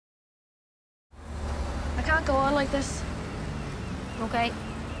can't go on like this. Okay,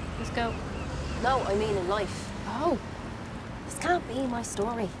 let's go. No, I mean in life. Oh. This can't be my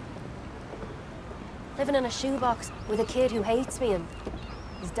story. Living in a shoebox with a kid who hates me and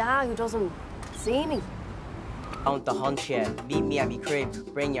his dad who doesn't see me. On the hunt you. Meet me at me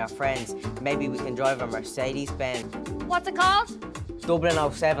crib. Bring your friends. Maybe we can drive a Mercedes-Benz. What's it called? Dublin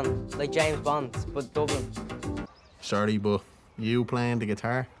 '07, like James Bond, but Dublin. Sorry, but you playing the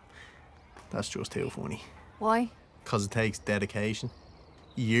guitar, that's just too funny. Why? Because it takes dedication,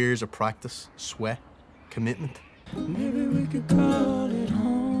 years of practice, sweat, commitment. Maybe we could call it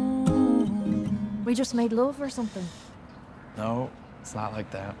home. We just made love or something. No, it's not like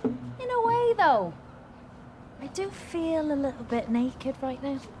that. In a way, though. I do feel a little bit naked right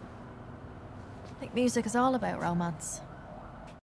now. I think music is all about romance.